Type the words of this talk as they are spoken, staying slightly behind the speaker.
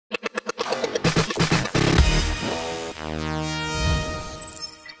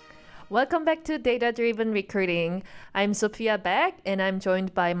Welcome back to Data Driven Recruiting. I'm Sophia Beck, and I'm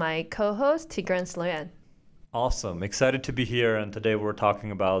joined by my co-host Tigran Sloyan. Awesome. Excited to be here. And today we're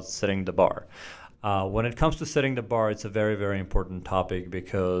talking about setting the bar. When it comes to setting the bar, it's a very, very important topic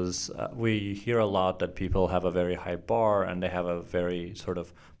because we hear a lot that people have a very high bar and they have a very sort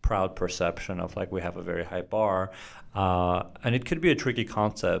of proud perception of like we have a very high bar. And it could be a tricky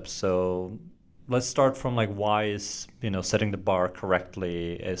concept. So let's start from like why is, setting the bar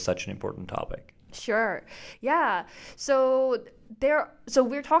correctly is such an important topic. Sure. Yeah. So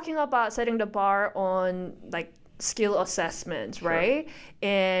we're talking about setting the bar on like skill assessments, Sure. right?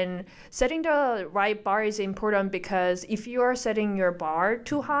 And setting the right bar is important because if you are setting your bar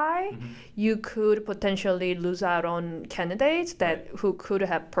too high, you could potentially lose out on candidates who could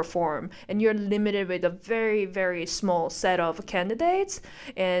have performed. And you're limited with a very, very small set of candidates.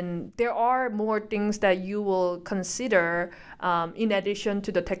 And there are more things that you will consider in addition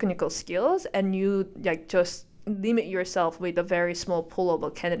to the technical skills, and you like just limit yourself with a very small pool of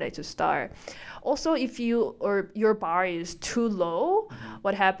a candidate to start. Also, if your bar is too low,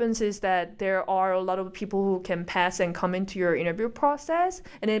 what happens is that there are a lot of people who can pass and come into your interview process,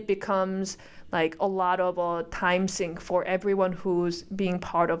 and it becomes like a lot of a time sink for everyone who's being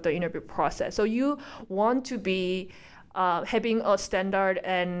part of the interview process. So you want to be having a standard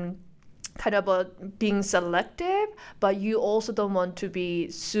and kind of being selective, but you also don't want to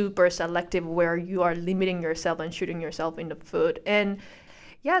be super selective where you are limiting yourself and shooting yourself in the foot. And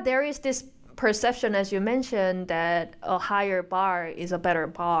yeah, there is this perception, as you mentioned, that a higher bar is a better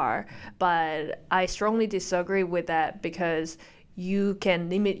bar, but I strongly disagree with that because you can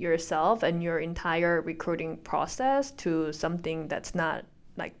limit yourself and your entire recruiting process to something that's not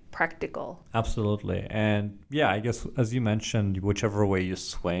like practical. Absolutely. And yeah, I guess as you mentioned, whichever way you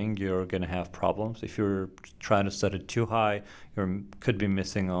swing, you're going to have problems. If you're trying to set it too high, you could be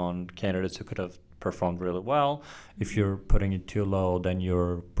missing on candidates who could have performed really well. If you're putting it too low, then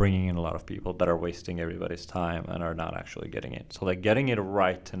you're bringing in a lot of people that are wasting everybody's time and are not actually getting it. So like getting it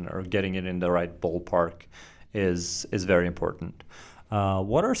right or getting it in the right ballpark is very important.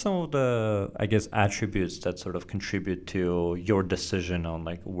 What are some of the, I guess, attributes that sort of contribute to your decision on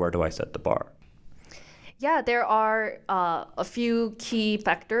like where do I set the bar? Yeah, there are a few key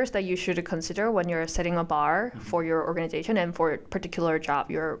factors that you should consider when you're setting a bar for your organization and for a particular job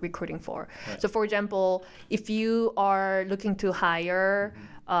you're recruiting for. Right. So, for example, if you are looking to hire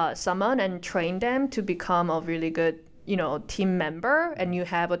someone and train them to become a really good team member, and you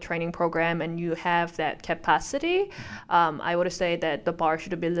have a training program and you have that capacity, I would say that the bar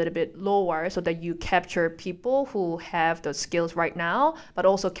should be a little bit lower so that you capture people who have the skills right now, but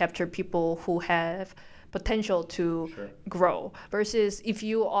also capture people who have potential to grow. Versus if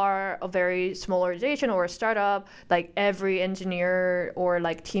you are a very small organization or a startup, like every engineer or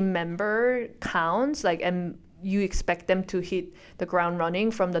like team member counts, and you expect them to hit the ground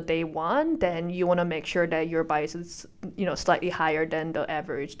running from the day one, then you want to make sure that your bias is slightly higher than the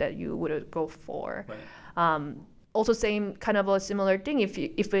average that you would go for. Right. Also, same kind of a similar thing. If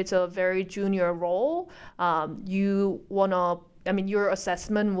it's a very junior role, your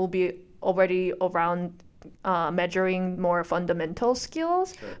assessment will be already around measuring more fundamental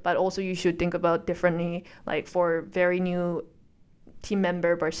skills, but also you should think about differently, like for very new team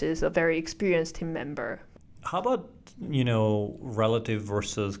member versus a very experienced team member. How about, relative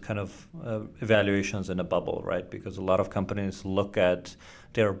versus kind of evaluations in a bubble, right? Because a lot of companies look at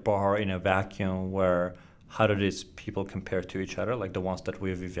their bar in a vacuum where how do these people compare to each other, like the ones that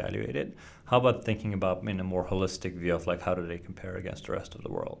we've evaluated? How about thinking about in a more holistic view of like how do they compare against the rest of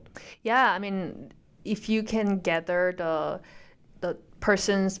the world? Yeah, if you can gather the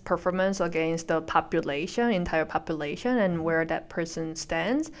person's performance against the entire population, and where that person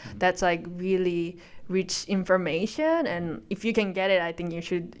stands, that's like really rich information. And if you can get it, I think you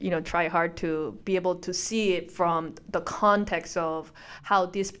should try hard to be able to see it from the context of how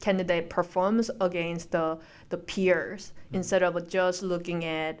this candidate performs against the peers, instead of just looking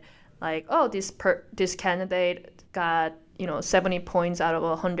at like, oh, this candidate got 70 points out of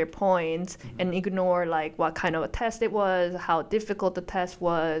 100 points, and ignore like what kind of a test it was, how difficult the test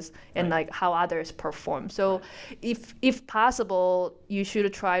was, and like how others perform. So if possible, you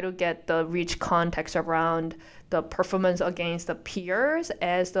should try to get the rich context around the performance against the peers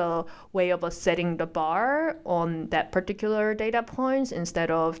as the way of setting the bar on that particular data points, instead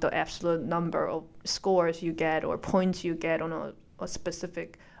of the absolute number of scores you get or points you get on a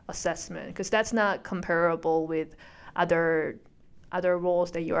specific assessment, because that's not comparable with other roles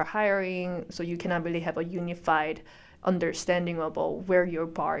that you are hiring. So you cannot really have a unified understanding about where your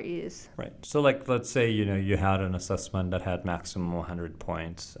bar is. Right. So like let's say, you had an assessment that had maximum 100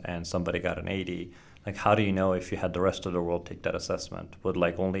 points and somebody got an 80. Like how do you know if you had the rest of the world take that assessment? Would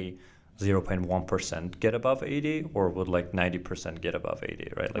like only 0.1% get above 80 or would like 90% get above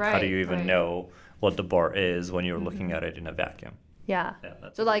 80, right? Like how do you even know what the bar is when you're looking at it in a vacuum? Yeah.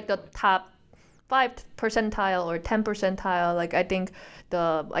 So like the top 5 percentile or 10 percentile, like I think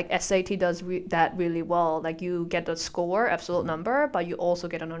the SAT does that really well. Like you get the score, absolute number, but you also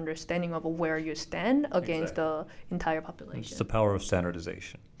get an understanding of where you stand against the entire population. It's the power of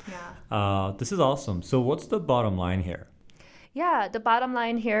standardization. Yeah. This is awesome. So what's the bottom line here? Yeah, the bottom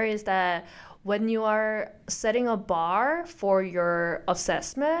line here is that when you are setting a bar for your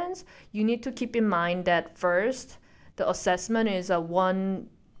assessments, you need to keep in mind that first, the assessment is a one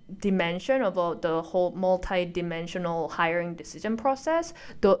dimension of the whole multi-dimensional hiring decision process.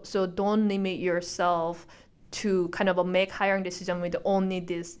 So don't limit yourself to kind of make hiring decision with only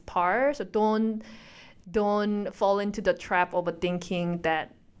this part. So don't fall into the trap of thinking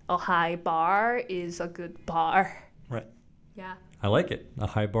that a high bar is a good bar. Right. Yeah. I like it. A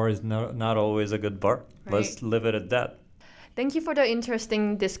high bar is not always a good bar. Right. Let's leave it at that. Thank you for the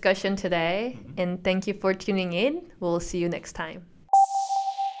interesting discussion today, and thank you for tuning in. We'll see you next time.